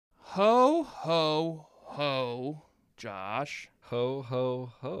Ho, ho, ho, Josh. Ho,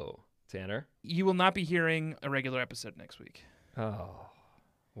 ho, ho, Tanner. You will not be hearing a regular episode next week. Oh,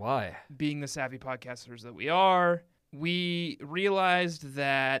 why? Being the savvy podcasters that we are, we realized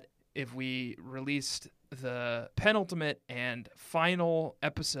that if we released the penultimate and final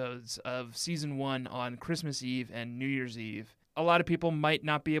episodes of Season 1 on Christmas Eve and New Year's Eve, a lot of people might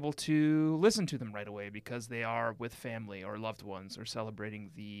not be able to listen to them right away because they are with family or loved ones or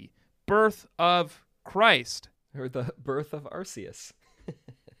celebrating the birth of Christ. Or the birth of Arceus.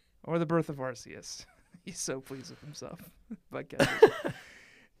 Or the birth of Arceus. He's so pleased with himself. But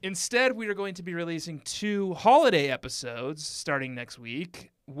instead, we are going to be releasing 2 holiday episodes starting next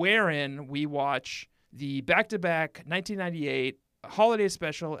week, wherein we watch the back-to-back 1998 holiday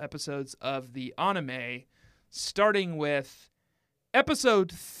special episodes of the anime, starting with episode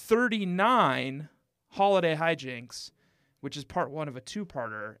 39, Holiday Hijinks, which is part 1 of a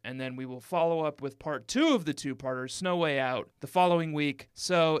 2-parter, and then we will follow up with part 2 of the 2-parter, Snow Way Out, the following week.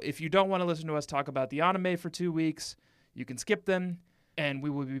 So if you don't want to listen to us talk about the anime for 2 weeks, you can skip them, and we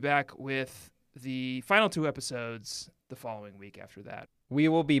will be back with the final 2 episodes the following week after that. We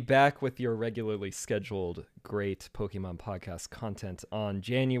will be back with your regularly scheduled great Pokemon podcast content on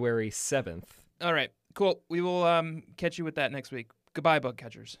January 7th. All right, cool. We will catch you with that next week. Goodbye, bug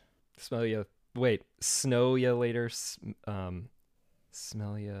catchers. Smell ya. Wait, snow ya later.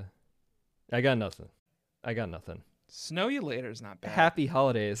 Smell ya. I got nothing. Snow you later is not bad. Happy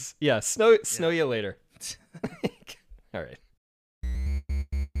holidays. Yeah, snow ya later. All right.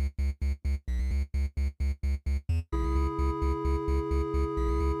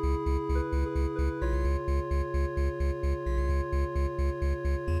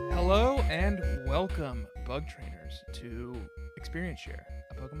 Hello and welcome, bug trainers, to Experience Share,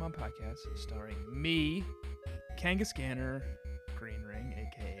 a Pokemon podcast starring me, Kangaskhanner Greenring,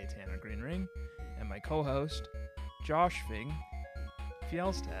 aka Tanner Greenring, and my co-host, Josh Fing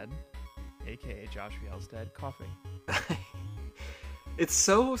Fjellstead, aka Josh Fjellstead, coughing. It's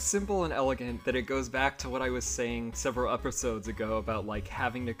so simple and elegant that it goes back to what I was saying several episodes ago about like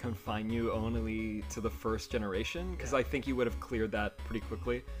having to confine you only to the first generation, because I think you would have cleared that pretty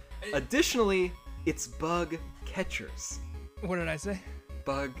quickly. Additionally, it's bug catchers. What did I say?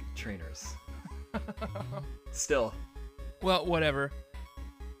 Bug trainers. Still. Well, whatever.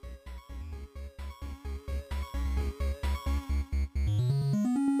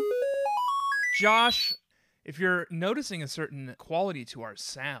 Josh, if you're noticing a certain quality to our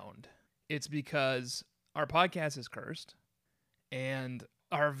sound, it's because our podcast is cursed, and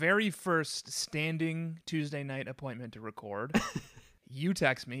our very first standing Tuesday night appointment to record, you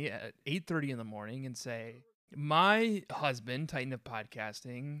text me at 8:30 in the morning and say, my husband, Titan of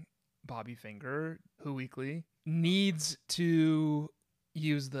Podcasting, Bobby Finger, Who Weekly, needs to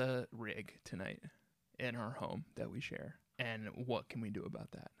use the rig tonight in our home that we share. And what can we do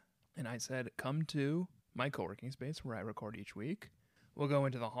about that? And I said, come to my co-working space where I record each week. We'll go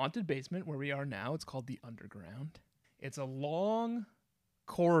into the haunted basement where we are now. It's called the Underground. It's a long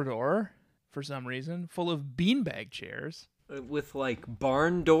corridor, for some reason, full of beanbag chairs. With like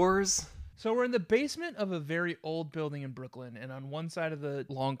barn doors? So we're in the basement of a very old building in Brooklyn, and on one side of the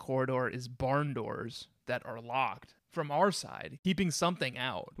long corridor is barn doors that are locked from our side, keeping something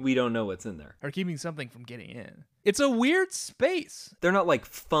out. We don't know what's in there. Or keeping something from getting in. It's a weird space. They're not like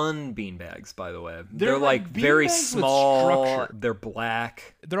fun beanbags, by the way. They're like very beanbags with small. structure. They're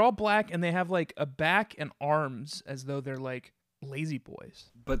black. They're all black, and they have like a back and arms as though they're like lazy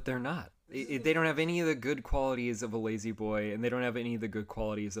boys. But they're not. They don't have any of the good qualities of a lazy boy, and they don't have any of the good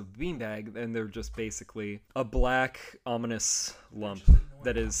qualities of a beanbag, and they're just basically a black, ominous lump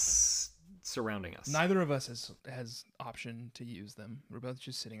that is surrounding us. Neither of us has option to use them. We're both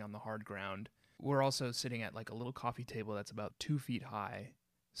just sitting on the hard ground. We're also sitting at like a little coffee table that's about 2 feet high.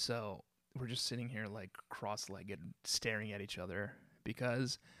 So we're just sitting here like cross-legged, staring at each other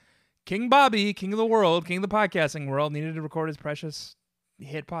because King Bobby, king of the world, king of the podcasting world, needed to record his precious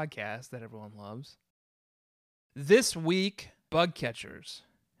hit podcast that everyone loves. This week, bug catchers,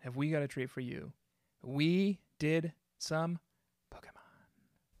 have we got a treat for you? We did some Pokemon.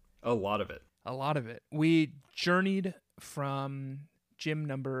 A lot of it. A lot of it. We journeyed from gym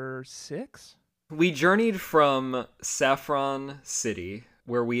number 6. We journeyed from Saffron City,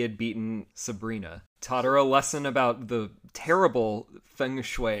 where we had beaten Sabrina, taught her a lesson about the terrible feng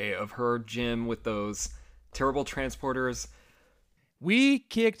shui of her gym with those terrible transporters. We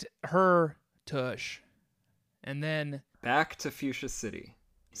kicked her tush, and then back to Fuchsia City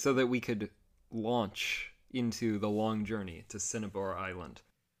so that we could launch into the long journey to Cinnabar Island,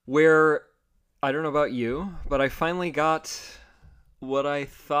 where, I don't know about you, but I finally got what I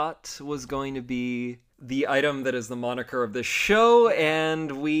thought was going to be the item that is the moniker of the show,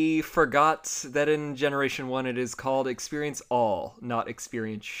 and we forgot that in Generation 1 it is called Experience All, not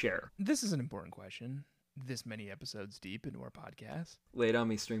Experience Share. This is an important question. This many episodes deep into our podcast. Lay it on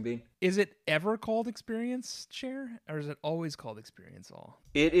me, Stringbean. Is it ever called Experience Share, or is it always called Experience All?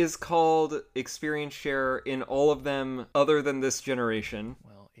 It is called Experience Share in all of them other than this generation.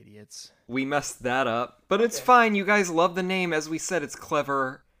 Well, idiots. We messed that up, but it's fine. You guys love the name. As we said, it's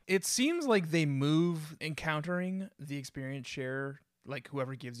clever. It seems like they move encountering the Experience Share, like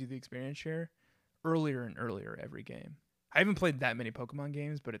whoever gives you the Experience Share, earlier and earlier every game. I haven't played that many Pokemon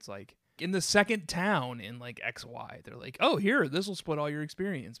games, but it's like in the second town in like XY, they're like, oh, here, this will split all your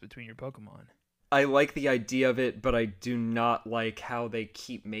experience between your Pokemon. I like the idea of it, but I do not like how they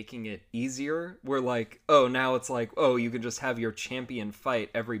keep making it easier. We're like, oh, now it's like, oh, you can just have your champion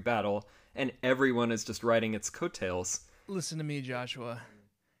fight every battle, and everyone is just riding its coattails. Listen to me, Joshua.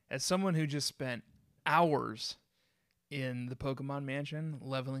 As someone who just spent hours in the Pokemon Mansion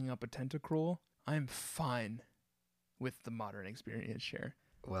leveling up a Tentacruel, I'm fine with the modern Experience Share.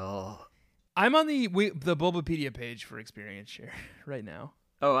 Well, I'm on the Bulbapedia page for Experience Share right now.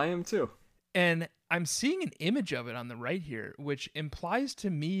 Oh, I am too. And I'm seeing an image of it on the right here, which implies to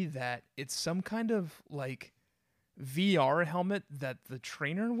me that it's some kind of like VR helmet that the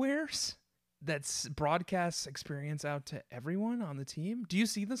trainer wears that's broadcasts experience out to everyone on the team. Do you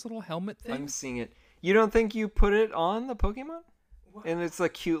see this little helmet thing? I'm seeing it. You don't think you put it on the Pokemon? What? And it's a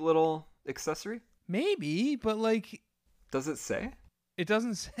cute little accessory? Maybe, but like... Does it say? It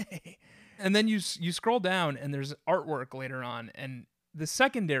doesn't say. And then you scroll down and there's artwork later on, and the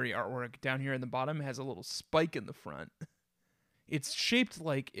secondary artwork down here in the bottom has a little spike in the front. It's shaped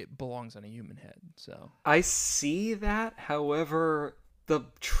like it belongs on a human head. So I see that. However, the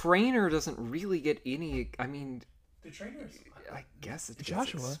trainer doesn't really get any. I mean, the trainers. I guess it's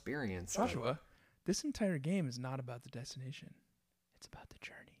Joshua, experience. Joshua, this entire game is not about the destination. It's about the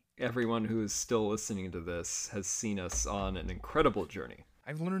journey. Everyone who is still listening to this has seen us on an incredible journey.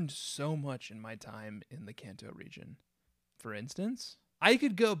 I've learned so much in my time in the Kanto region. For instance, I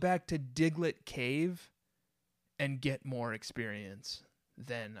could go back to Diglett Cave and get more experience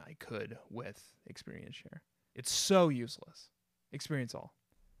than I could with Experience Share. It's so useless. Experience All.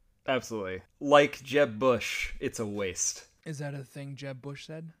 Absolutely. Like Jeb Bush, it's a waste. Is that a thing Jeb Bush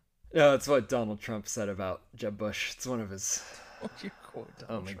said? No, it's what Donald Trump said about Jeb Bush. It's one of his... What's your quote,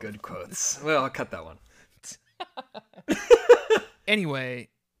 Donald only Trump? Good quotes. Well, I'll cut that one. Anyway,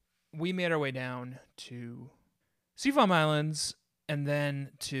 we made our way down to Seafoam Islands and then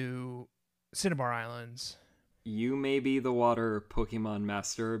to Cinnabar Islands. You may be the water Pokemon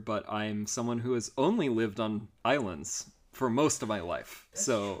master, but I'm someone who has only lived on islands for most of my life.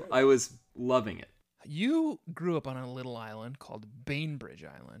 So true. I was loving it. You grew up on a little island called Bainbridge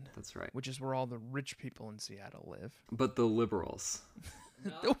Island. That's right. Which is where all the rich people in Seattle live. But the liberals.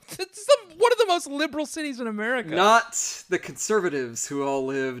 No. It's one of the most liberal cities in America. Not the conservatives who all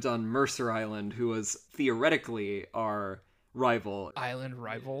lived on Mercer Island, who was theoretically our rival. Island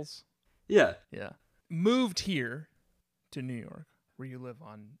rivals? Yeah. Yeah. Moved here to New York, where you live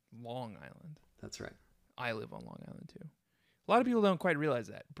on Long Island. That's right. I live on Long Island, too. A lot of people don't quite realize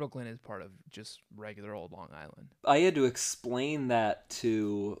that. Brooklyn is part of just regular old Long Island. I had to explain that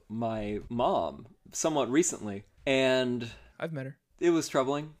to my mom somewhat recently, and... I've met her. It was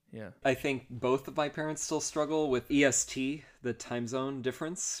troubling. Yeah. I think both of my parents still struggle with EST, the time zone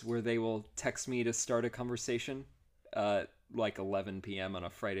difference, where they will text me to start a conversation like 11 p.m. on a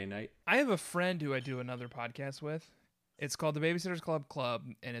Friday night. I have a friend who I do another podcast with. It's called the Babysitters Club,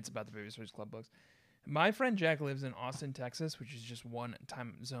 and it's about the Babysitters Club books. My friend Jack lives in Austin, Texas, which is just one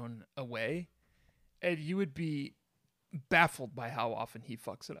time zone away, and you would be baffled by how often he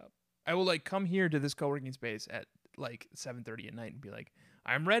fucks it up. I will like come here to this co-working space at like 7:30 at night and be like,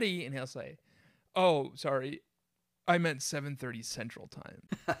 I'm ready, and he'll say, oh, sorry, I meant 7:30 Central Time.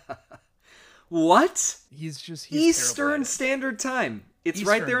 What? He's Eastern Standard Time. It's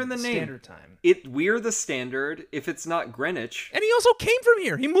Eastern right there in the name. Standard Time. We're the standard if it's not Greenwich. And he also came from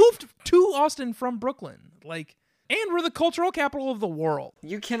here. He moved to Austin from Brooklyn. And we're the cultural capital of the world.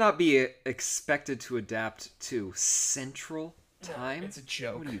 You cannot be expected to adapt to Central Time. No, it's a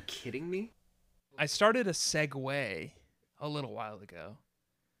joke. What, are you kidding me? I started a segue a little while ago,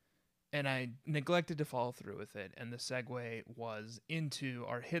 and I neglected to follow through with it, and the segue was into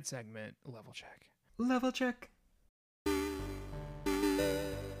our hit segment, Level Check. Level Check.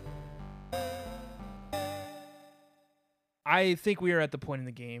 I think we are at the point in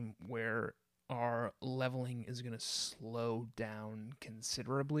the game where our leveling is going to slow down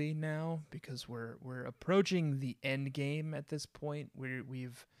considerably now because we're approaching the end game at this point.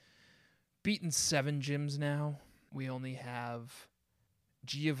 We've beaten 7 gyms now. We only have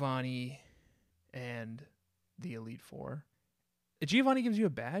Giovanni and the Elite Four. Giovanni gives you a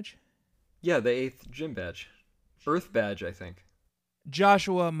badge? Yeah, the 8th gym badge. Earth badge, I think.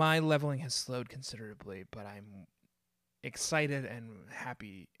 Joshua, my leveling has slowed considerably, but I'm excited and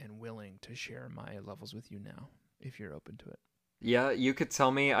happy and willing to share my levels with you now, if you're open to it. Yeah, you could tell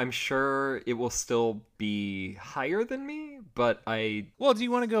me. I'm sure it will still be higher than me, but Well, do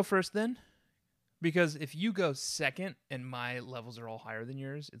you want to go first then? Because if you go second and my levels are all higher than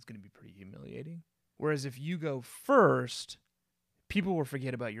yours, it's going to be pretty humiliating. Whereas if you go first, people will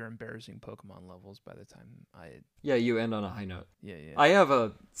forget about your embarrassing Pokemon levels by the time Yeah, you end on a high note. Yeah. I have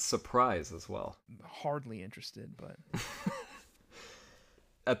a surprise as well. Hardly interested, but...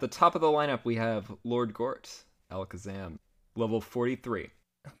 At the top of the lineup, we have Lord Gort, Alakazam, level 43.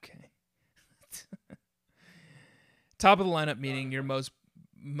 Okay. Top of the lineup meaning your most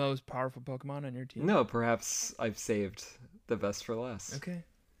powerful Pokemon on your team? No, perhaps I've saved the best for last. Okay.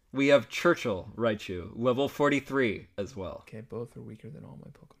 We have Churchill Raichu, level 43 as well. Okay, both are weaker than all my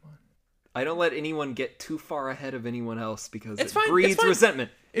Pokemon. I don't let anyone get too far ahead of anyone else because It's it fine, breeds it's fine.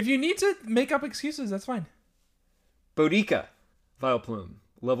 resentment. If you need to make up excuses, that's fine. Bodica, Vileplume,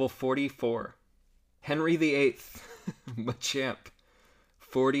 level 44. Henry VIII, Machamp,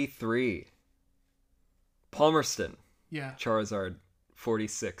 43. Palmerston, Yeah. Charizard,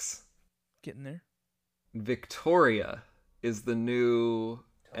 46. Getting there. Victoria is the new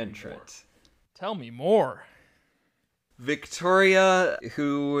entrant. Tell me more. Victoria,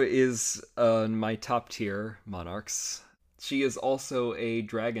 who is on my top tier Monarchs, she is also a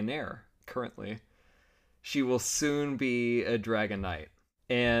Dragonair currently. She will soon be a Dragonite.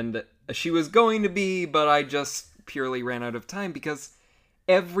 And she was going to be, but I just purely ran out of time because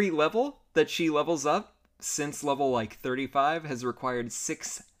every level that she levels up since level like 35 has required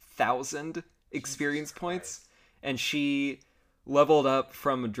 6,000 experience points. And she leveled up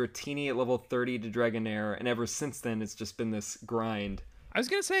from Dratini at level 30 to Dragonair, and ever since then it's just been this grind. I was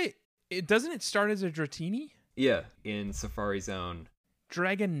going to say, doesn't it start as a Dratini? Yeah, in Safari Zone.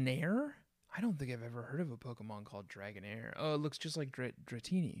 Dragonair? I don't think I've ever heard of a Pokemon called Dragonair. Oh, it looks just like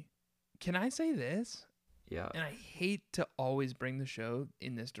Dratini. Can I say this? Yeah. And I hate to always bring the show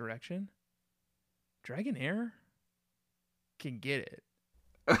in this direction. Dragonair can get it.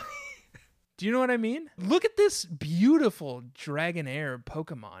 Do you know what I mean? Look at this beautiful Dragonair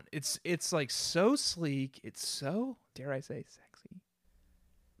Pokemon. It's like so sleek. It's so, dare I say, sexy.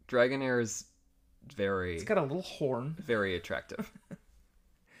 Dragonair is very... It's got a little horn. Very attractive.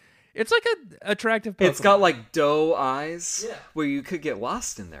 It's like an attractive Pokemon. It's got like doe eyes, Yeah. where you could get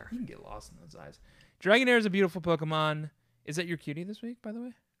lost in there. You can get lost in those eyes. Dragonair is a beautiful Pokemon. Is that your cutie this week, by the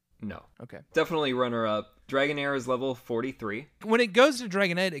way? No. Okay. Definitely runner up. Dragonair is level 43. When it goes to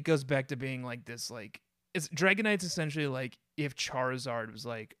Dragonite, it goes back to being like this, like... Dragonite's essentially like if Charizard was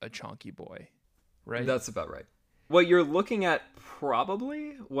like a chonky boy, right? That's about right. What you're looking at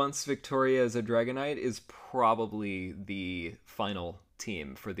probably, once Victoria is a Dragonite, is probably the final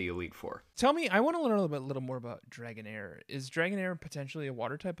team for the Elite Four. Tell me, I want to learn a little more about Dragonair. Is Dragonair potentially a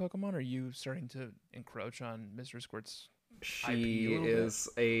water-type Pokemon, or are you starting to encroach on Mr. Squirt's She IP a little is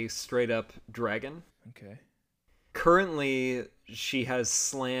a straight-up dragon. Okay. Currently, she has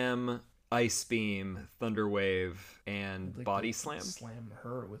Slam, Ice Beam, Thunder Wave, and I'd like Body to Slam. Slam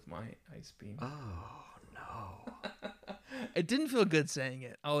her with my Ice Beam. Oh, no. It didn't feel good saying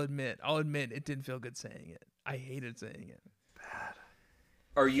it. I'll admit it didn't feel good saying it. I hated saying it. Bad.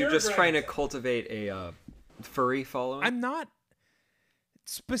 Are you Pure just trying to dragon. cultivate a furry following? I'm not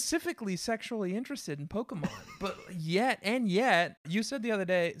specifically sexually interested in Pokemon, but yet, you said the other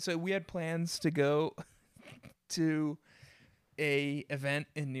day, so we had plans to go to a event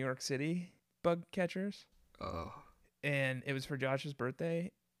in New York City, Bug Catchers, Oh. and it was for Josh's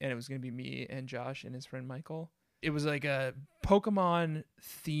birthday, and it was going to be me and Josh and his friend Michael. It was like a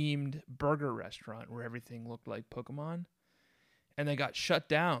Pokemon-themed burger restaurant where everything looked like Pokemon, and they got shut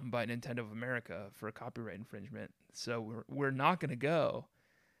down by Nintendo of America for copyright infringement, so we're not going to go.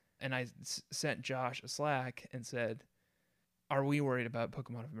 And I sent Josh a Slack and said, are we worried about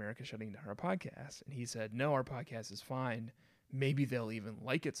Pokemon of America shutting down our podcast? And he said, no, our podcast is fine. Maybe they'll even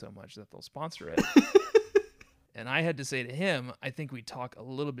like it so much that they'll sponsor it. And I had to say to him, I think we talk a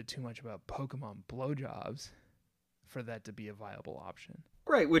little bit too much about Pokemon blowjobs for that to be a viable option.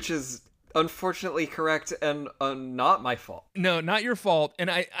 Right, which is unfortunately correct and not my fault. No, not your fault. And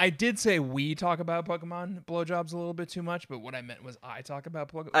I did say we talk about Pokemon blowjobs a little bit too much, but what I meant was I talk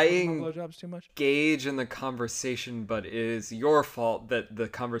about Pokemon blowjobs too much. Engage in the conversation, but it is your fault that the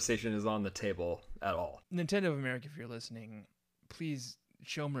conversation is on the table at all. Nintendo of America, if you're listening, please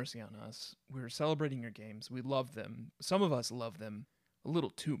show mercy on us. We're celebrating your games. We love them. Some of us love them a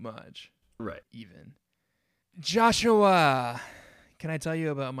little too much. Right. Even. Joshua, can I tell you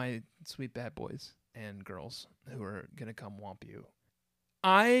about my sweet bad boys and girls who are going to come whomp you?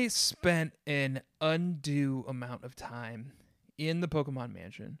 I spent an undue amount of time in the Pokemon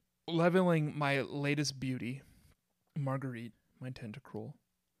Mansion leveling my latest beauty, Marguerite, my Tentacruel.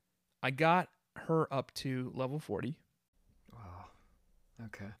 I got her up to level 40. Wow.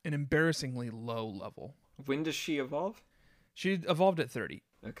 Okay. An embarrassingly low level. When does she evolve? She evolved at 30.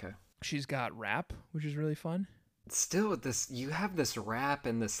 Okay. She's got Wrap, which is really fun. Still, you have this wrap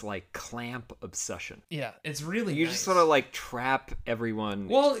and this like clamp obsession. Yeah, it's really You nice. just sort of like trap everyone.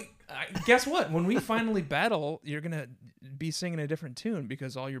 Well, guess what? When we finally battle, you're going to be singing a different tune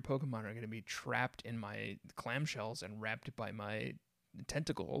because all your Pokemon are going to be trapped in my clamshells and wrapped by my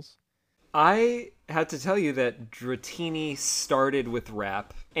tentacles. I had to tell you that Dratini started with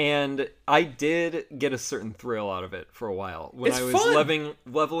rap, and I did get a certain thrill out of it for a while when It's I was fun.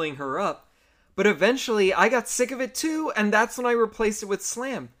 leveling her up. But eventually, I got sick of it too, and that's when I replaced it with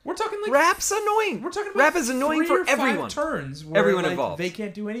Slam. We're talking like Rap's annoying. We're talking about Rap is annoying 3 for or 5 everyone. turns where Everyone like, involved. they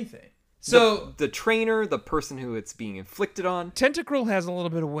can't do anything. So the trainer, the person who it's being inflicted on. Tentacruel has a little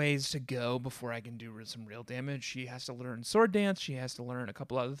bit of ways to go before I can do some real damage. She has to learn Sword Dance. She has to learn a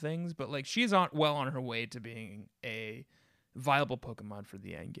couple other things, but like she's well on her way to being a viable Pokemon for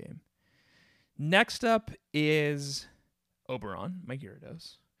the end game. Next up is Oberon, my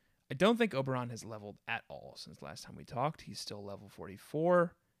Gyarados. I don't think Oberon has leveled at all since last time we talked. He's still level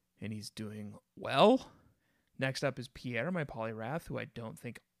 44, and he's doing well. Next up is Pierre, my Poliwrath, who I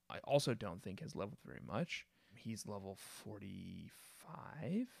also don't think has leveled very much. He's level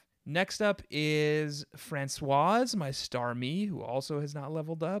 45. Next up is Francoise, my Starmie, who also has not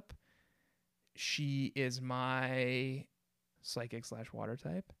leveled up. She is my Psychic/Water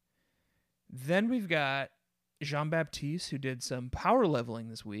type. Then we've got Jean-Baptiste, who did some power leveling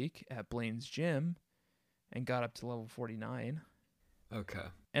this week at Blaine's gym and got up to level 49. Okay.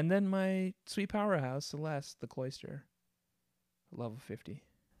 And then my sweet powerhouse, Celeste, the Cloister, level 50.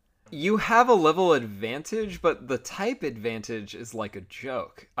 You have a level advantage, but the type advantage is like a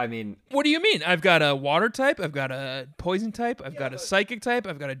joke. I mean... What do you mean? I've got a water type, I've got a poison type, I've got a psychic type,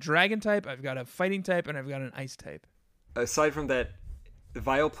 I've got a dragon type, I've got a fighting type, and I've got an ice type. Aside from that,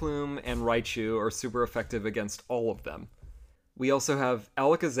 Vileplume and Raichu are super effective against all of them. We also have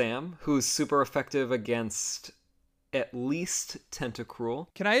Alakazam, who's super effective against at least Tentacruel.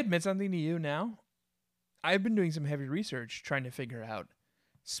 Can I admit something to you now? I've been doing some heavy research trying to figure out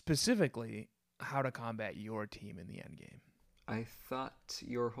specifically how to combat your team in the endgame. I thought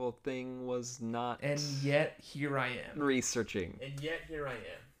your whole thing was not... And yet, here I am. researching. And yet, here I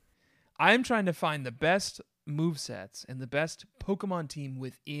am. I'm trying to find the best movesets and the best Pokemon team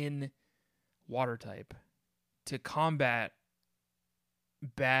within Water type to combat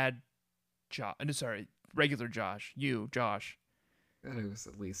regular Josh. You, Josh. That was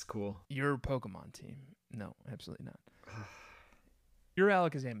at least cool. Your Pokemon team. No, absolutely not. Your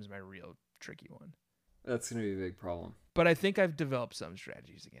Alakazam is my real tricky one. That's going to be a big problem. But I think I've developed some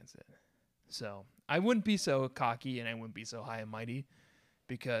strategies against it. So I wouldn't be so cocky and I wouldn't be so high and mighty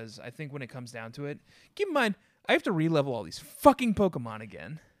because I think when it comes down to it, keep in mind, I have to re-level all these fucking Pokemon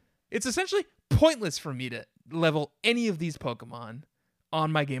again. It's essentially pointless for me to level any of these Pokemon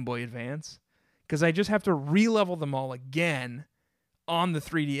on my Game Boy Advance because I just have to re-level them all again on the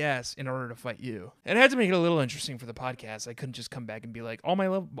 3DS in order to fight you. And I had to make it a little interesting for the podcast. I couldn't just come back and be like, all my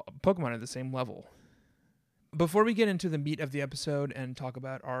Pokemon are the same level. Before we get into the meat of the episode and talk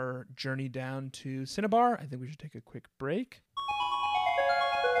about our journey down to Cinnabar, I think we should take a quick break.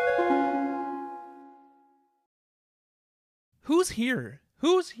 Who's here?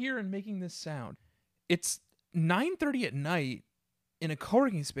 Who's here and making this sound? It's 9:30 at night in a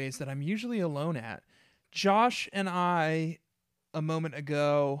co-working space that I'm usually alone at. Josh and I, a moment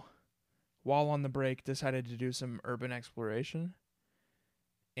ago, while on the break, decided to do some urban exploration.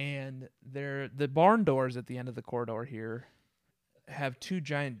 And the barn doors at the end of the corridor here have 2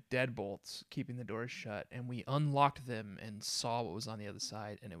 giant deadbolts keeping the doors shut. And we unlocked them and saw what was on the other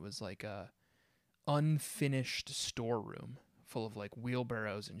side. And it was like a unfinished storeroom full of like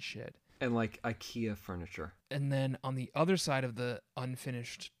wheelbarrows and shit. And like IKEA furniture. And then on the other side of the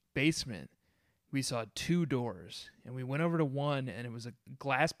unfinished basement, we saw 2 doors, and we went over to one, and it was a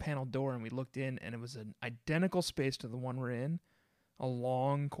glass panel door, and we looked in, and it was an identical space to the one we're in, a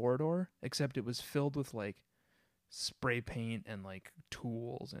long corridor, except it was filled with like spray paint and like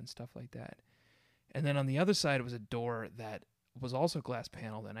tools and stuff like that. And then on the other side was a door that was also glass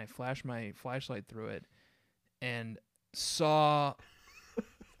paneled, and I flashed my flashlight through it and saw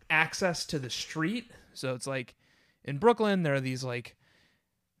access to the street. So it's like in Brooklyn, there are these like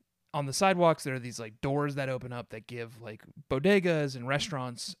on the sidewalks, there are these like doors that open up that give like bodegas and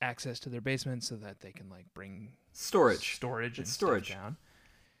restaurants access to their basements so that they can like bring storage and stuff down.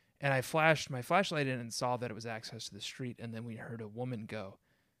 And I flashed my flashlight in and saw that it was access to the street. And then we heard a woman go,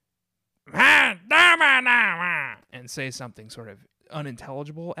 and say something sort of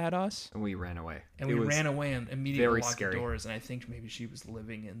unintelligible at us. And we ran away. And we ran away and immediately locked scary. the doors. And I think maybe she was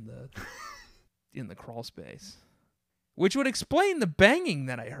living in the crawl space. Which would explain the banging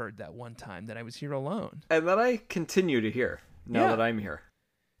that I heard that one time that I was here alone. And that I continue to hear now that I'm here.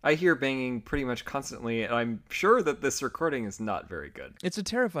 I hear banging pretty much constantly, and I'm sure that this recording is not very good. It's a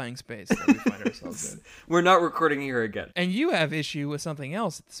terrifying space that we find ourselves in. We're not recording here again. And you have issue with something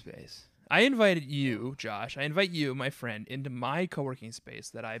else at the space. I invited you, Josh, my friend, into my co-working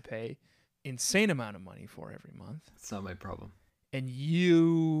space that I pay insane amount of money for every month. It's not my problem. And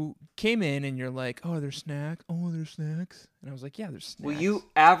you came in and you're like, oh, there's snacks. Oh, there's snacks. And I was like, yeah, there's snacks. Well, you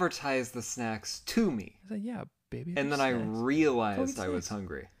advertised the snacks to me. I said, yeah, baby. And then snacks. I realized I was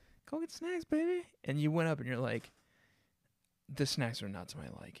hungry. Go get snacks, baby. And you went up and you're like, the snacks are not to my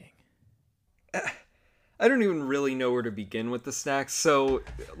liking. I don't even really know where to begin with the snacks. So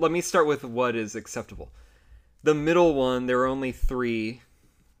let me start with what is acceptable. The middle one, there are only 3,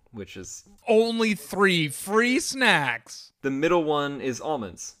 which is... Only 3 free snacks. The middle one is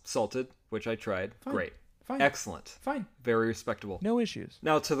almonds, salted, which I tried. Fine. Great. Fine. Excellent. Fine. Very respectable. No issues.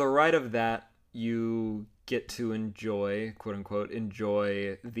 Now, to the right of that, you get to enjoy, quote unquote,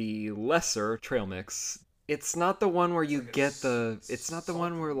 enjoy the lesser trail mix. It's not the one where you get the... It's not the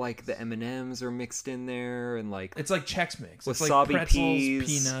one where, like, the M&Ms are mixed in there and, like... It's like Chex Mix. It's wasabi like pretzels,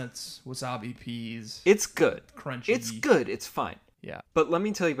 peas. peanuts, wasabi peas. It's good. Crunchy. It's good. It's fine. Yeah. But let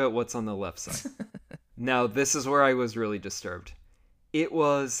me tell you about what's on the left side. Now, this is where I was really disturbed. It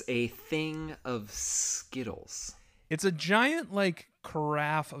was a thing of Skittles. It's a giant, like,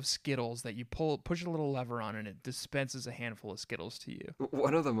 carafe of Skittles that you push a little lever on, and it dispenses a handful of Skittles to you.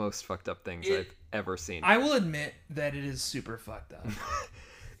 One of the most fucked up things I've ever seen. I will admit that it is super fucked up.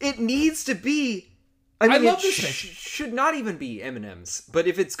 It needs to be... I mean, love it this space. should not even be M&Ms. But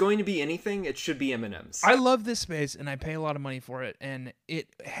if it's going to be anything, it should be M&Ms. I love this space, and I pay a lot of money for it, and it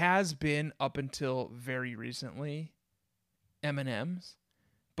has been, up until very recently, M&Ms.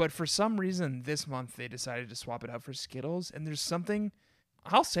 But for some reason, this month, they decided to swap it out for Skittles, and there's something,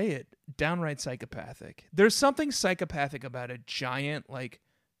 I'll say it, downright psychopathic. There's something psychopathic about a giant, like,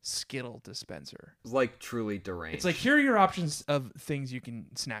 Skittle dispenser. Like, truly deranged. It's like, here are your options of things you can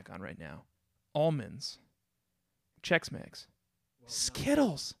snack on right now. Almonds. Chex Mix.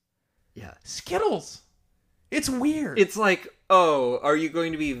 Skittles. Yeah. Skittles. It's weird. It's like, oh, are you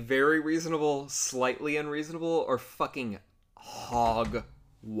going to be very reasonable, slightly unreasonable, or fucking hog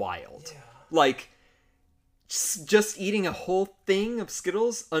wild? Yeah. Like, just eating a whole thing of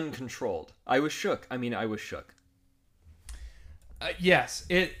Skittles uncontrolled. I was shook. Yes,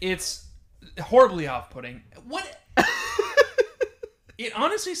 it's horribly off-putting. What? It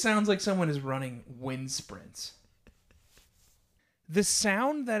honestly sounds like someone is running wind sprints. The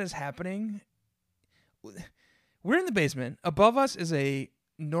sound that is happening... We're in the basement. Above us is a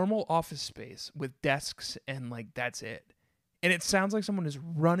normal office space with desks and, like, that's it. And it sounds like someone is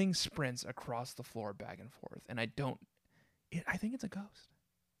running sprints across the floor back and forth. And I think it's a ghost.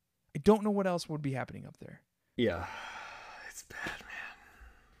 I don't know what else would be happening up there. Yeah. It's bad, man.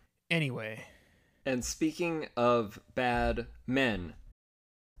 Anyway. And speaking of bad men...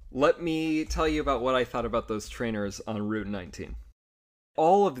 Let me tell you about what I thought about those trainers on Route 19.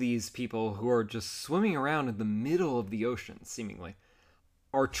 All of these people who are just swimming around in the middle of the ocean, seemingly,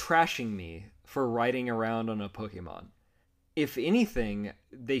 are trashing me for riding around on a Pokemon. If anything,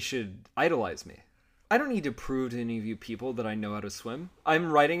 they should idolize me. I don't need to prove to any of you people that I know how to swim.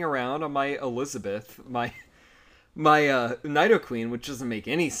 I'm riding around on my Elizabeth, my Nidoqueen, which doesn't make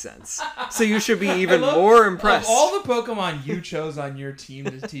any sense. So you should be even more impressed. Of all the Pokemon you chose on your team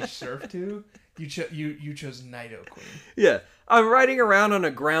to teach Surf to, you chose Nidoqueen. Yeah. I'm riding around on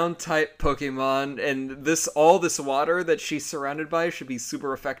a ground-type Pokemon, and all this water that she's surrounded by should be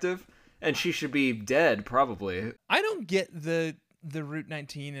super effective, and she should be dead, probably. I don't get the Route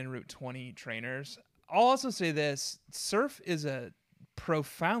 19 and Route 20 trainers. I'll also say this. Surf is a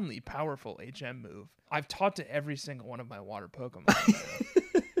profoundly powerful HM move. I've taught to every single one of my water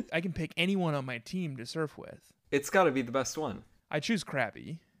Pokemon. I can pick anyone on my team to surf with. It's got to be the best one. I choose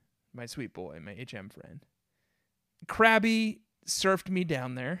Krabby, my sweet boy, my HM friend. Krabby surfed me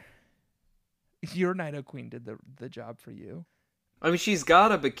down there. Your Nidoqueen did the job for you. I mean, she's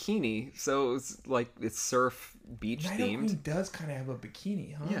got a bikini, so it's like it's surf beach themed. Nidoqueen does kind of have a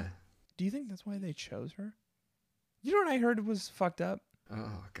bikini, huh? Yeah. Do you think that's why they chose her? You know what I heard was fucked up?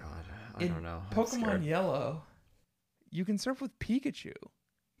 Oh God, I don't know. I'm Pokemon scared. Yellow, you can surf with Pikachu.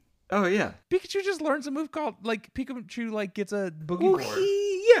 Oh yeah. Pikachu just learns a move called Pikachu gets a boogie board.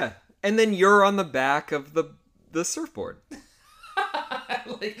 Yeah, and then you're on the back of the surfboard.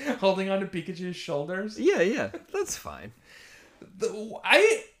 Like holding onto Pikachu's shoulders. Yeah, that's fine.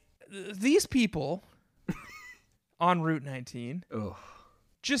 These people on Route 19 Oh,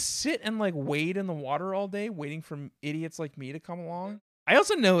 just sit and wade in the water all day waiting for idiots like me to come along. I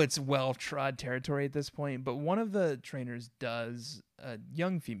also know it's well-trod territory at this point, but one of the trainers a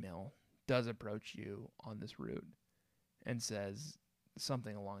young female does approach you on this route and says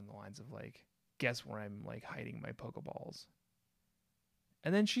something along the lines of guess where I'm hiding my Pokeballs.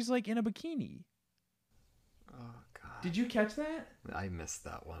 And then she's in a bikini. oh God. Did you catch that? I missed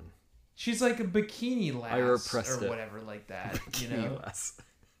that one. She's like a bikini lass I repressed or it. whatever like that, Bikini-less.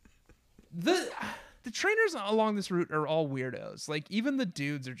 The trainers along this route are all weirdos. Even the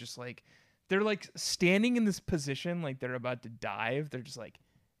dudes are just they're standing in this position they're about to dive. They're just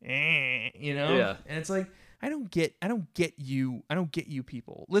Yeah. And it's I don't get you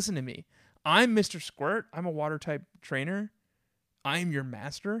people. Listen to me. I'm Mr. Squirt. I'm a water type trainer. I'm your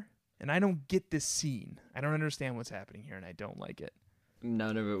master, and I don't get this scene. I don't understand what's happening here, and I don't like it.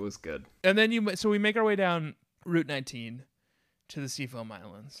 None of it was good. And then so we make our way down Route 19 to the Seafoam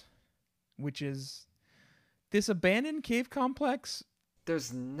Islands, which is this abandoned cave complex.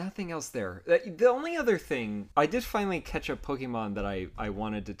 There's nothing else there. The only other thing, I did finally catch a Pokemon that I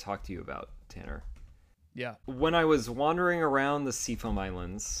wanted to talk to you about, Tanner. Yeah. When I was wandering around the Seafoam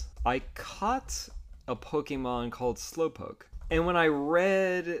Islands, I caught a Pokemon called Slowpoke. And when I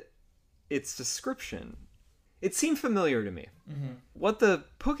read its description, it seemed familiar to me. Mm-hmm. What the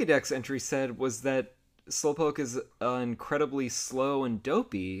Pokédex entry said was that Slowpoke is incredibly slow and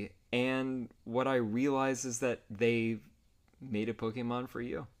dopey, and what I realized is that they made a Pokemon for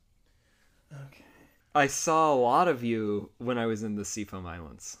you. Okay. I saw a lot of you when I was in the Seafoam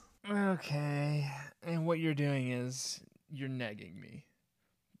Islands. Okay. And what you're doing is you're negging me.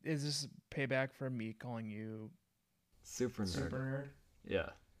 Is this payback for me calling you Super nerd. Yeah.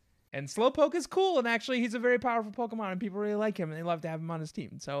 And Slowpoke is cool, and actually he's a very powerful Pokemon, and people really like him, and they love to have him on his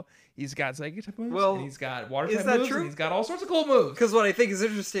team. So he's got Psychic type moves, and he's got Water type moves, and he's got all sorts of cool moves. Because what I think is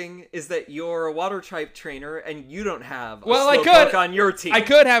interesting is that you're a Water type trainer, and you don't have a Slowpoke I could on your team. I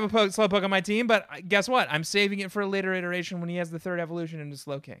could have a Slowpoke on my team, but guess what? I'm saving it for a later iteration when he has the third evolution into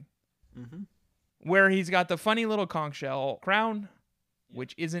Slowking. Mm-hmm. Where he's got the funny little conch shell crown,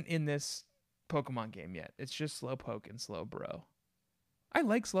 which isn't in this Pokemon game yet. It's just Slowpoke and Slowbro. I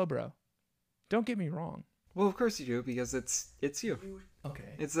like Slowbro. Don't get me wrong. Well, of course you do, because it's you.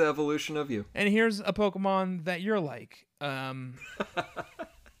 Okay. It's the evolution of you. And here's a Pokemon that you're like.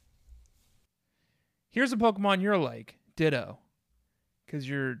 Here's a Pokemon you're like. Ditto. Because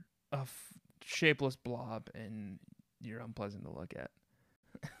you're a shapeless blob and you're unpleasant to look at.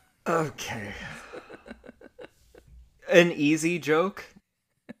 Okay. An easy joke?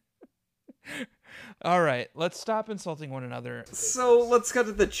 All right, let's stop insulting one another. So let's cut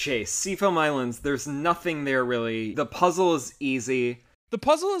to the chase. Seafoam Islands, there's nothing there really. The puzzle is easy. The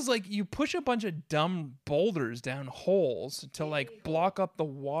puzzle is you push a bunch of dumb boulders down holes to block up the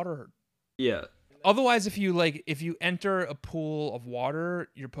water. Yeah. Otherwise, if you enter a pool of water,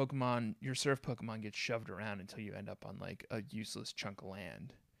 your surf Pokemon gets shoved around until you end up on a useless chunk of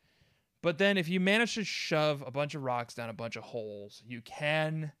land. But then if you manage to shove a bunch of rocks down a bunch of holes, you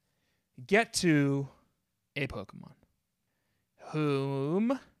can get to a Pokemon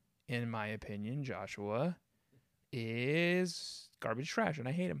whom, in my opinion, Joshua, is garbage trash, and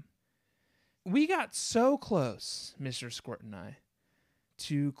I hate him. We got so close, Mr. Squirt and I,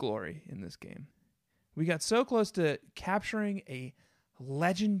 to glory in this game. We got so close to capturing a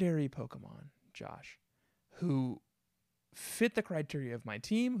legendary Pokemon, Josh, who fit the criteria of my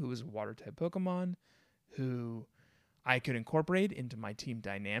team, who is a water-type Pokemon, who I could incorporate into my team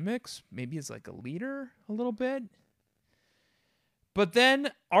dynamics, maybe as a leader a little bit. But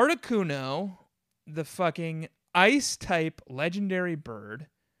then Articuno, the fucking ice-type legendary bird,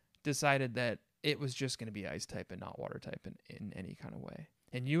 decided that it was just going to be ice type and not water type in any kind of way.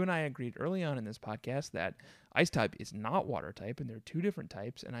 And you and I agreed early on in this podcast that ice type is not water type, and they're two different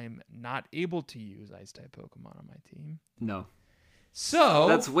types, and I am not able to use ice type Pokemon on my team. No. So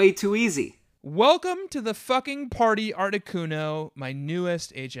that's way too easy. Welcome to the fucking party, Articuno, my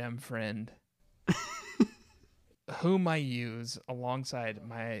newest HM friend, whom I use alongside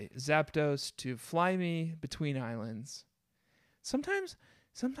my Zapdos to fly me between islands. Sometimes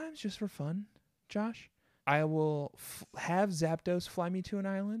just for fun, Josh, I will have Zapdos fly me to an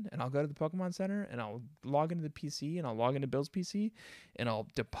island, and I'll go to the Pokemon Center, and I'll log into the PC, and I'll log into Bill's PC, and I'll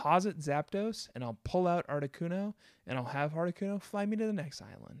deposit Zapdos, and I'll pull out Articuno, and I'll have Articuno fly me to the next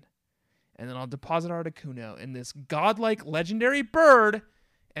island. And then I'll deposit Articuno in this godlike legendary bird,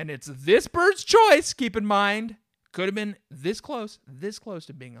 and it's this bird's choice, keep in mind. Could have been this close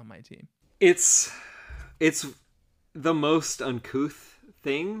to being on my team. It's the most uncouth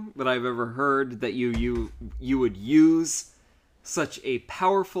thing that I've ever heard, that you would use such a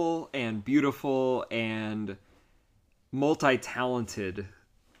powerful and beautiful and multi-talented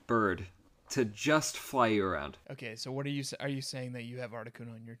bird to just fly you around. Okay, so are you saying that you have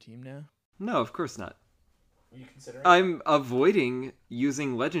Articuno on your team now? No, of course not. Are you considering? I'm avoiding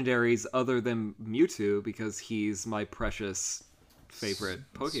using legendaries other than Mewtwo because he's my precious favorite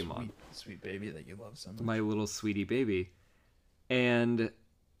Pokemon. Sweet baby that you love so much. My little sweetie baby. And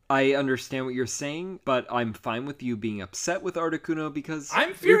I understand what you're saying, but I'm fine with you being upset with Articuno because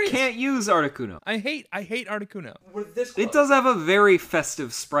I'm furious. You can't use Articuno. I hate Articuno. We're this close. It does have a very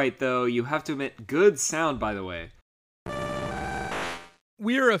festive sprite, though. You have to admit, good sound, by the way.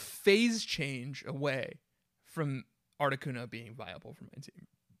 We're a phase change away from Articuno being viable for my team.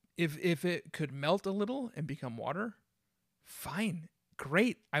 If it could melt a little and become water, fine.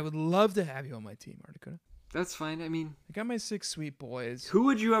 Great. I would love to have you on my team, Articuno. That's fine. I mean, I got my 6 sweet boys. Who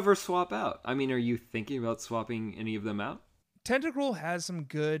would you ever swap out? I mean, are you thinking about swapping any of them out? Tentacruel has some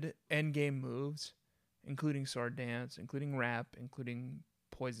good endgame moves, including Sword Dance, including Wrap, including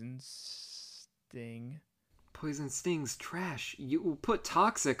Poison Sting. Poison Sting's trash. You put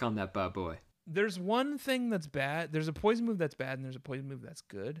Toxic on that bad boy. There's one thing that's bad. There's a poison move that's bad, and there's a poison move that's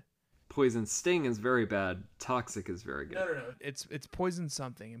good. Poison Sting is very bad. Toxic is very good. No. It's poison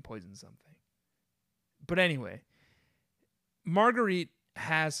something and poison something. But anyway, Marguerite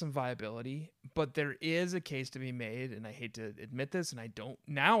has some viability, but there is a case to be made, and I hate to admit this, and I don't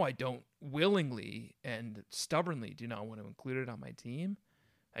willingly and stubbornly do not want to include it on my team.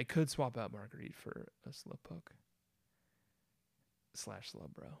 I could swap out Marguerite for a Slowpoke /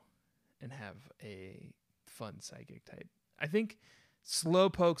 Slowbro and have a fun psychic type. I think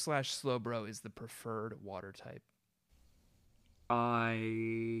Slowpoke / Slowbro is the preferred water type.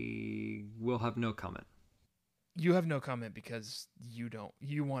 I will have no comment. You have no comment because you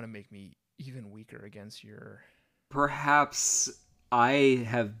want to make me even weaker against your... Perhaps I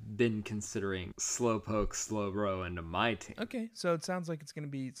have been considering Slowpoke, Slowbro into my team. Okay, so it sounds like it's going to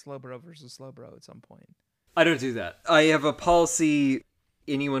be Slowbro versus Slowbro at some point. I don't do that. I have a policy.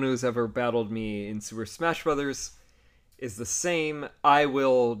 Anyone who's ever battled me in Super Smash Brothers is the same. I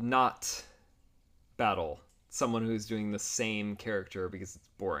will not battle someone who's doing the same character because it's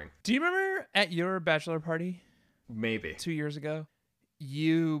boring. Do you remember at your bachelor party? Maybe. 2 years ago,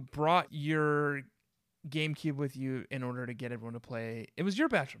 you brought your GameCube with you in order to get everyone to play. It was your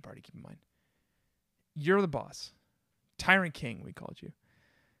bachelor party, keep in mind. You're the boss. Tyrant King, we called you.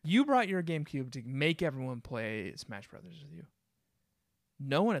 You brought your GameCube to make everyone play Smash Brothers with you.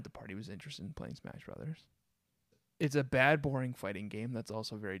 No one at the party was interested in playing Smash Brothers. It's a bad, boring fighting game that's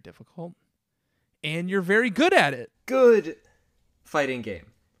also very difficult. And you're very good at it. Good fighting game.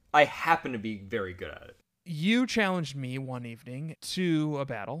 I happen to be very good at it. You challenged me one evening to a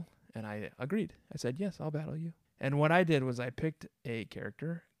battle, and I agreed. I said, yes, I'll battle you. And what I did was I picked a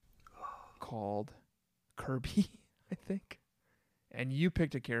character called Kirby, I think. And you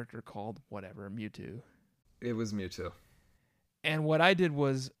picked a character called whatever, Mewtwo. It was Mewtwo. And what I did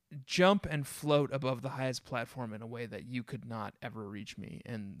was jump and float above the highest platform in a way that you could not ever reach me.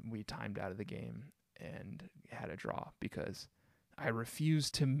 And we timed out of the game and had a draw because I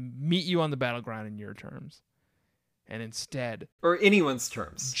refused to meet you on the battleground in your terms. And instead... Or anyone's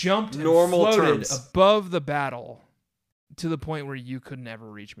terms. Jumped normal and floated terms above the battle to the point where you could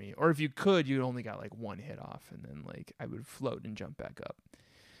never reach me. Or if you could, you only got like one hit off. And then like I would float and jump back up.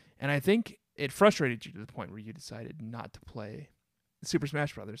 And I think it frustrated you to the point where you decided not to play Super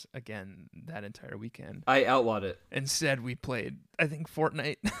Smash Brothers again that entire weekend. I outlawed it. Instead, we played, I think,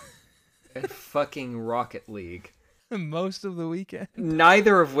 Fortnite. And fucking Rocket League. Most of the weekend.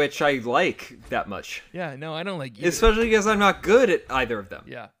 Neither of which I like that much. Yeah, no, I don't like either. Especially because I'm not good at either of them.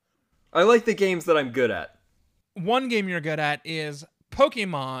 Yeah. I like the games that I'm good at. One game you're good at is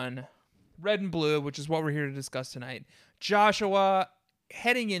Pokemon Red and Blue, which is what we're here to discuss tonight. Joshua,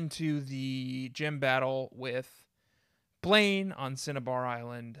 heading into the gym battle with Blaine on Cinnabar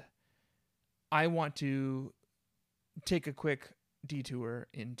Island, I want to take a quick detour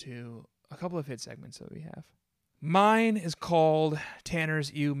into a couple of hit segments that we have. Mine is called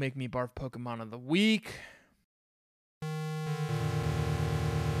Tanner's You Make Me Barf Pokemon of the Week.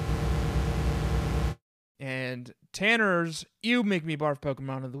 And Tanner's You Make Me Barf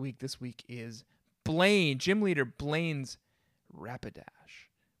Pokemon of the Week this week is Blaine, Gym Leader Blaine's Rapidash,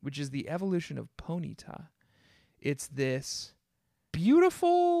 which is the evolution of Ponyta. It's this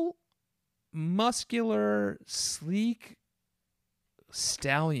beautiful, muscular, sleek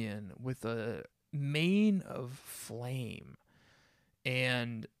stallion with a mane of flame.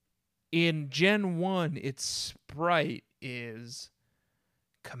 And in Gen 1, its sprite is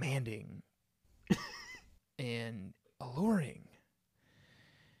commanding and alluring.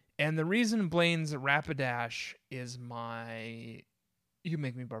 And the reason Blaine's Rapidash is my You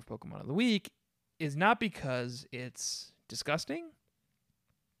Make Me Barf Pokemon of the Week is not because it's disgusting,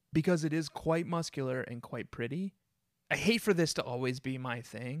 because it is quite muscular and quite pretty. I hate for this to always be my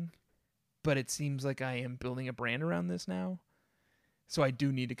thing, but it seems like I am building a brand around this now. So I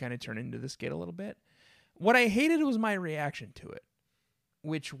do need to kind of turn into this kid a little bit. What I hated was my reaction to it,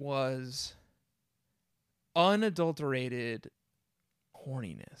 which was unadulterated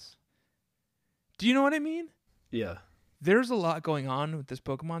horniness. Do you know what I mean? Yeah. There's a lot going on with this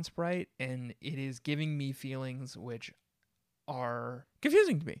Pokemon sprite, and it is giving me feelings which are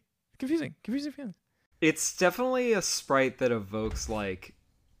confusing to me. Confusing feelings. It's definitely a sprite that evokes, like,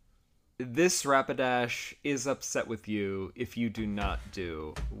 this Rapidash is upset with you if you do not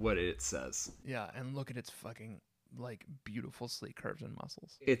do what it says. Yeah, and look at its fucking, like, beautiful sleek curves and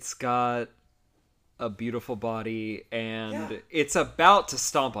muscles. It's got a beautiful body, and it's about to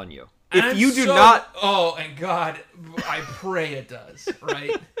stomp on you. If you do not... Oh, and God, I pray it does,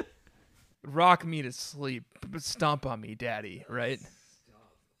 right? Rock me to sleep. Stomp on me, daddy, right?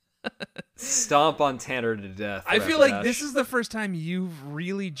 Stomp on Tanner to death. I feel like this is the first time you've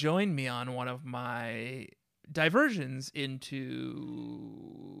really joined me on one of my diversions into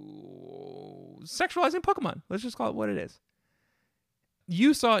sexualizing Pokemon. Let's just call it what it is.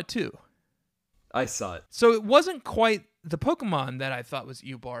 You saw it too. I saw it. So it wasn't quite the Pokemon that I thought was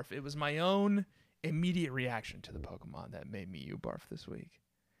barf. It was my own immediate reaction to the Pokemon that made me barf this week.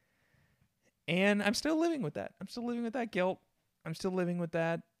 And I'm still living with that. I'm still living with that guilt. I'm still living with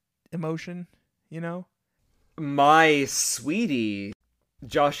that emotion, you know? My sweetie,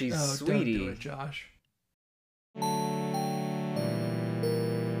 Joshy's sweetie. Don't do it, Josh.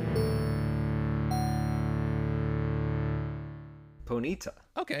 Ponyta.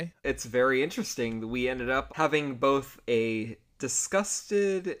 Okay. It's very interesting that we ended up having both a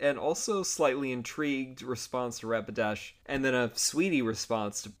disgusted and also slightly intrigued response to Rapidash, and then a sweetie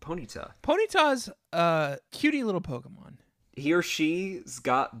response to Ponyta. Ponyta's a cutie little Pokemon. He or she's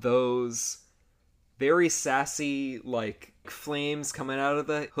got those very sassy, like, flames coming out of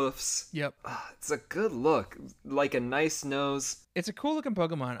the hoofs. Yep. It's a good look. Like a nice nose. It's a cool looking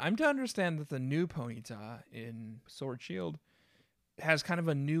Pokemon. I'm to understand that the new Ponyta in Sword Shield has kind of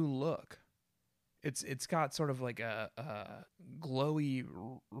a new look. It's got sort of like a glowy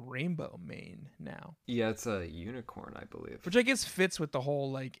rainbow mane now. Yeah, it's a unicorn, I believe. Which I guess fits with the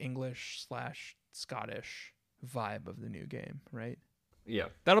whole like English/Scottish vibe of the new game, right? Yeah.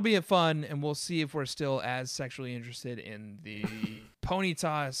 That'll be fun, and we'll see if we're still as sexually interested in the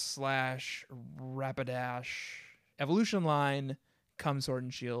Ponyta/Rapidash evolution line come Sword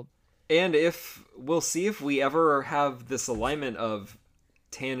and Shield. And we'll see if we ever have this alignment of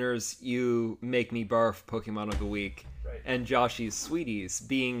Tanner's You Make Me Barf Pokemon of the Week, right, and Joshy's Sweeties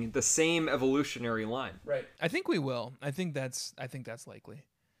being the same evolutionary line. Right. I think we will. I think that's likely.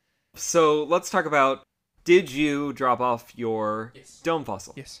 So let's talk about, did you drop off your Dome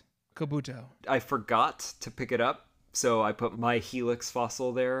Fossil? Yes. Kabuto. I forgot to pick it up, so I put my Helix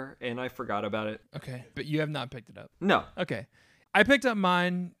Fossil there, and I forgot about it. Okay. But you have not picked it up? No. Okay. I picked up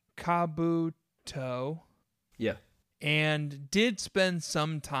mine, Kabuto. Yeah. And did spend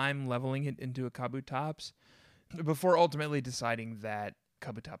some time leveling it into a Kabutops before ultimately deciding that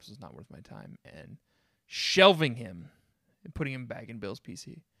Kabutops was not worth my time and shelving him and putting him back in Bill's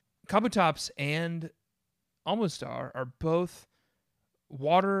PC. Kabutops and Almustar are both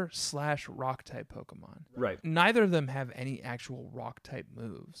water/rock type Pokemon. Right. Neither of them have any actual rock type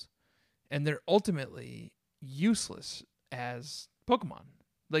moves. And they're ultimately useless as Pokemon.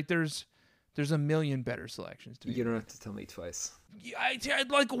 Like there's There's a million better selections to be. You don't have to tell me twice.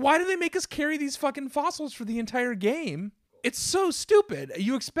 Like, why do they make us carry these fucking fossils for the entire game? It's so stupid.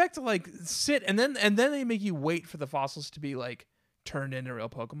 You expect to like sit and then they make you wait for the fossils to be like turned into real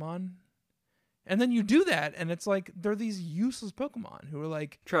Pokemon. And then you do that, and it's like they're these useless Pokemon who are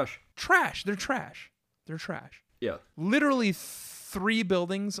like Trash. They're trash. They're trash. Yeah. Literally 3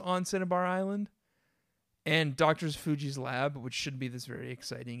 buildings on Cinnabar Island, and Dr. Fuji's lab, which should be this very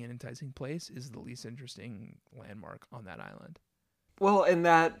exciting and enticing place, is the least interesting landmark on that island. Well, and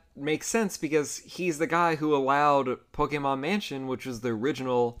that makes sense because he's the guy who allowed Pokemon Mansion, which was the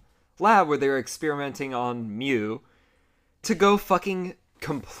original lab where they were experimenting on Mew, to go fucking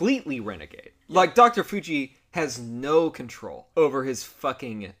completely renegade. Like, Dr. Fuji has no control over his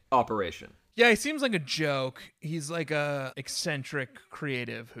fucking operation. Yeah, he seems like a joke. He's like a eccentric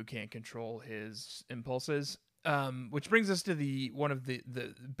creative who can't control his impulses. Which brings us to one of the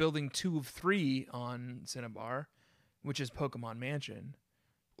building 2 of 3 on Cinnabar, which is Pokemon Mansion.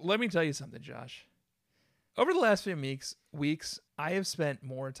 Let me tell you something, Josh. Over the last few weeks, I have spent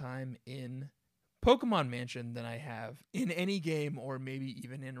more time in Pokemon Mansion than I have in any game or maybe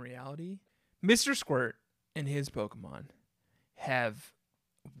even in reality. Mr. Squirt and his Pokemon have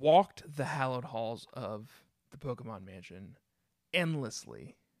walked the hallowed halls of the Pokemon Mansion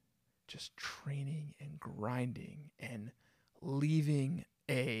endlessly, just training and grinding and leaving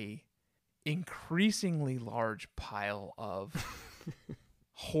a increasingly large pile of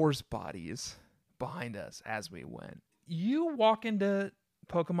horse bodies behind us as we went. You walk into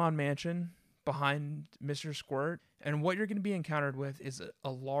Pokemon Mansion behind Mr. Squirt, and what you're going to be encountered with is a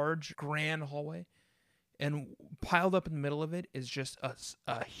large grand hallway, and piled up in the middle of it is just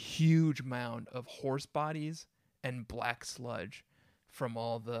a huge mound of horse bodies and black sludge from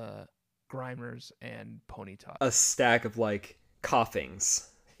all the Grimers and Ponyta. A stack of, like, coughings.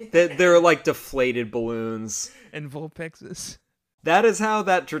 They're like deflated balloons. And Vulpixes. That is how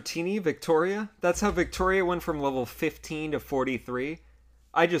that Dratini, Victoria, that's how Victoria went from level 15 to 43.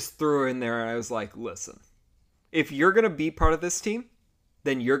 I just threw her in there and I was like, listen, if you're going to be part of this team,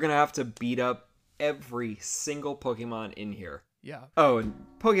 then you're going to have to beat up every single Pokemon in here. Yeah. Oh, and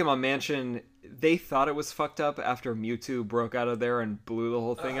Pokemon Mansion, they thought it was fucked up after Mewtwo broke out of there and blew the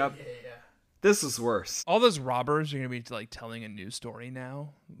whole thing up. Yeah. This is worse. All those robbers are going to be like telling a new story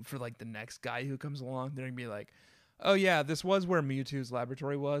now for like the next guy who comes along. They're going to be like, oh yeah, this was where Mewtwo's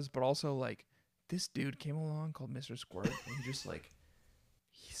laboratory was, but also like this dude came along called Mr. Squirt and he just like,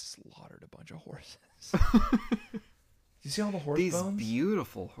 he slaughtered a bunch of horses. You see all the horse These bones?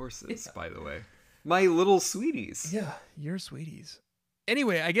 beautiful horses, by the way. My little sweeties. Yeah, your sweeties.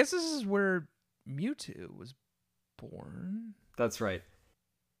 Anyway, I guess this is where Mewtwo was born. That's right.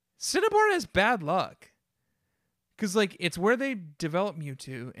 Cinnabar has bad luck. Because, like, it's where they developed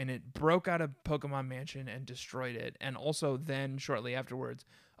Mewtwo, and it broke out of Pokemon Mansion and destroyed it. And also then, shortly afterwards,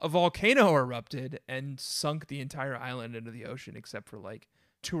 a volcano erupted and sunk the entire island into the ocean except for, like,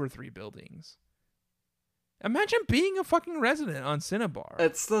 2 or 3 buildings. Imagine being a fucking resident on Cinnabar.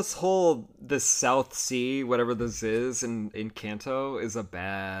 It's the South Sea, whatever this is, in Kanto, is a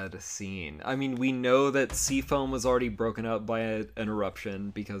bad scene. I mean, we know that Seafoam was already broken up by an eruption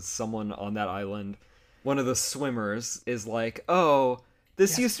because someone on that island, one of the swimmers, is like, oh,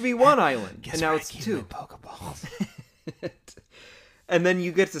 this used to be one island, and now it's 2. Pokeballs. And then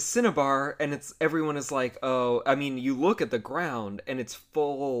you get to Cinnabar, and everyone is like, oh, I mean, you look at the ground, and it's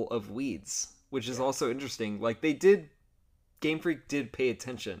full of weeds. Which is also interesting. Like, Game Freak did pay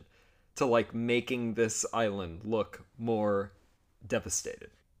attention to, like, making this island look more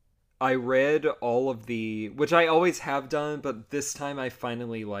devastated. I read all of which I always have done, but this time I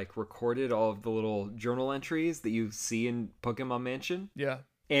finally, like, recorded all of the little journal entries that you see in Pokemon Mansion. Yeah.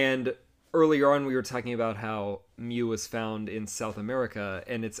 And earlier on we were talking about how Mew was found in South America,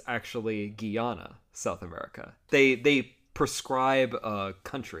 and it's actually Guyana, South America. They prescribe a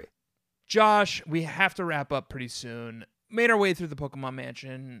country. Josh, we have to wrap up pretty soon. Made our way through the Pokemon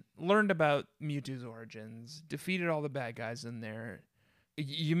Mansion, learned about Mewtwo's origins, defeated all the bad guys in there.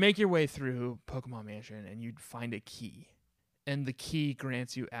 You make your way through Pokemon Mansion and you'd find a key. And the key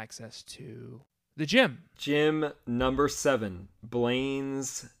grants you access to the gym. Gym number 7,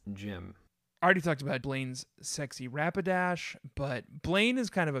 Blaine's gym. I already talked about Blaine's sexy Rapidash, but Blaine is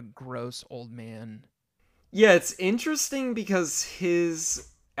kind of a gross old man. Yeah, it's interesting because his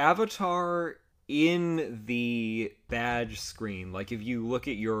avatar in the badge screen, like if you look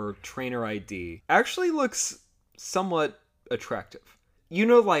at your trainer ID, actually looks somewhat attractive. You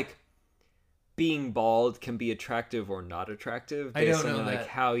know, like, being bald can be attractive or not attractive based on like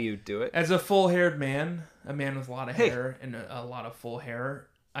how you do it. As a full-haired man, a man with a lot of hair and a lot of full hair,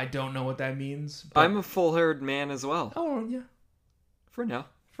 I don't know what that means. But... I'm a full-haired man as well. Oh, yeah. For now.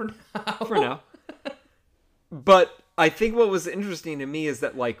 For now. For now. But I think what was interesting to me is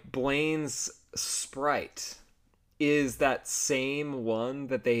that, like, Blaine's sprite is that same one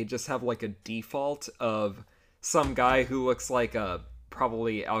that they just have, like, a default of some guy who looks like a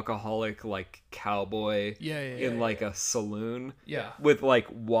probably alcoholic, like, cowboy in, like, a saloon. Yeah. With, like,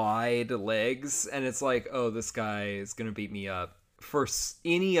 wide legs. And it's like, oh, this guy is going to beat me up for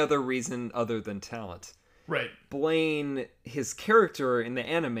any other reason other than talent. Right. Blaine, his character in the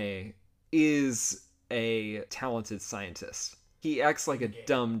anime, is a talented scientist. He acts like a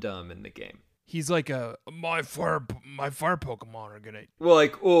dum-dum in the game. He's like my fire Pokemon are gonna. Well,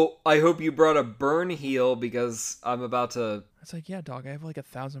 like, oh, I hope you brought a burn heal because I'm about to. It's like, yeah, dog. I have like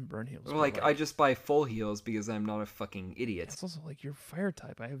 1,000 burn heals. Well, like, I just buy full heals because I'm not a fucking idiot. It's also like you're fire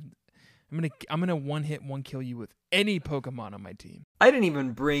type. I'm gonna one hit, one kill you with any Pokemon on my team. I didn't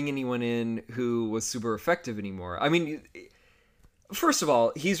even bring anyone in who was super effective anymore. I mean, first of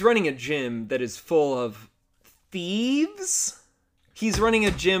all, he's running a gym that is full of thieves. He's running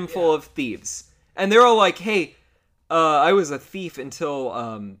a gym full of thieves. And they're all like, hey, I was a thief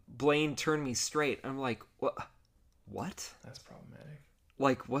until Blaine turned me straight. I'm like, what? That's problematic.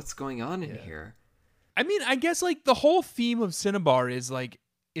 Like, what's going on in here? I mean, I guess, like, the whole theme of Cinnabar is, like,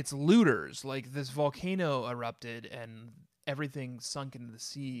 it's looters. Like, this volcano erupted and everything sunk into the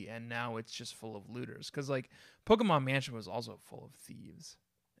sea, and now it's just full of looters. Because, like, Pokemon Mansion was also full of thieves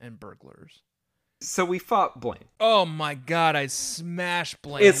and burglars. So we fought Blaine. Oh my god, I smashed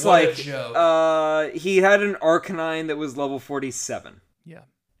Blaine. It's what like, a joke. He had an Arcanine that was level 47. Yeah.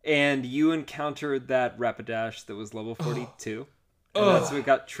 And you encountered that Rapidash that was level 42. And that's what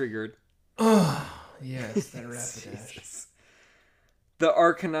got triggered. Yes, that Rapidash. The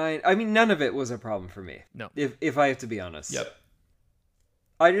Arcanine, I mean, none of it was a problem for me. No. If I have to be honest. Yep.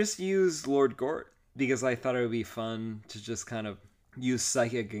 I just used Lord Gort because I thought it would be fun to just kind of use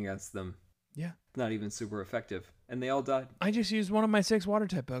Psychic against them. Yeah. Not even super effective. And they all died. I just used one of my 6 water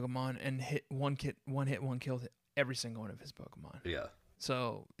type Pokemon and hit one hit, one killed every single one of his Pokemon. Yeah.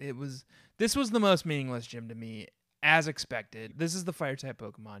 So this was the most meaningless gym to me, as expected. This is the fire type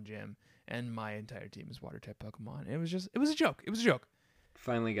Pokemon gym, and my entire team is water type Pokemon. It was a joke. It was a joke.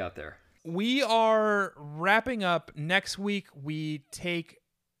 Finally got there. We are wrapping up. Next week, we take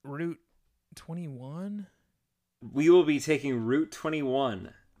Route 21. We will be taking Route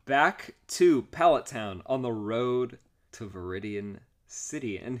 21 back to Pallet Town on the road to Viridian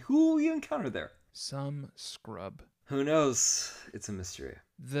City. And who will we encounter there? Some scrub. Who knows? It's a mystery.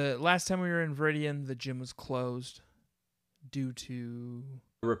 The last time we were in Viridian, the gym was closed due to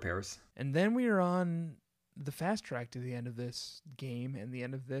repairs. And then we were on the fast track to the end of this game and the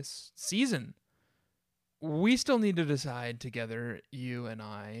end of this season. We still need to decide together, you and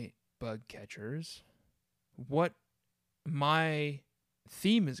I, bug catchers, what my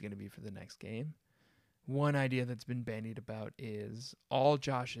theme is going to be for the next game. One idea that's been bandied about is all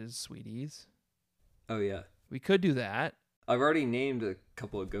Josh's sweeties. Oh, yeah. We could do that. I've already named a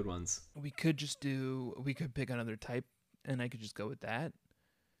couple of good ones. We could pick another type, and I could just go with that.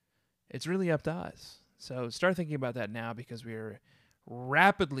 It's really up to us. So start thinking about that now, because we're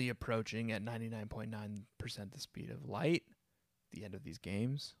rapidly approaching at 99.9% the speed of light, the end of these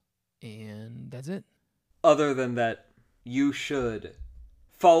games. And that's it. Other than that, you should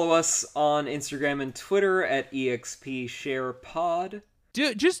follow us on Instagram and Twitter at EXPSharePod.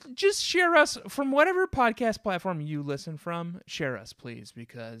 Just share us from whatever podcast platform you listen from. Share us, please,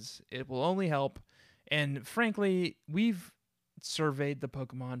 because it will only help. And frankly, we've surveyed the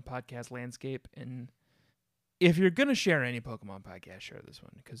Pokemon podcast landscape, and if you're going to share any Pokemon podcast, share this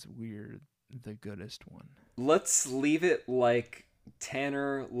one, because we're the goodest one. Let's leave it like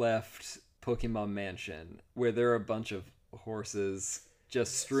Tanner left Pokemon Mansion, where there are a bunch of horses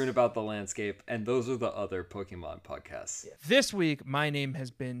just strewn about the landscape, and those are the other Pokemon podcasts. This week, my name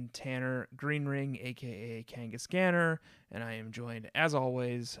has been Tanner Greenring, a.k.a. Kangaskhanner, and I am joined, as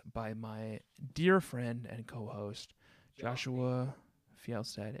always, by my dear friend and co-host, Joshua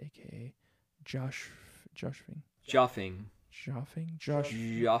Fjellstad, a.k.a. Joshfing.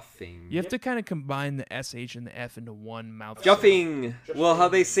 You have to kind of combine the SH and the F into one mouth. Joffing! Well, how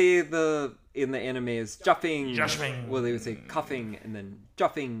they say in the anime is Joffing. Joshfing. Well, they would say coughing and then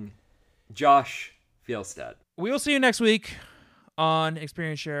Joffing. Josh Fjellstad. We will see you next week on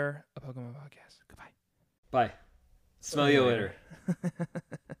Experience Share, a Pokemon podcast. Goodbye. Bye. Smell you later.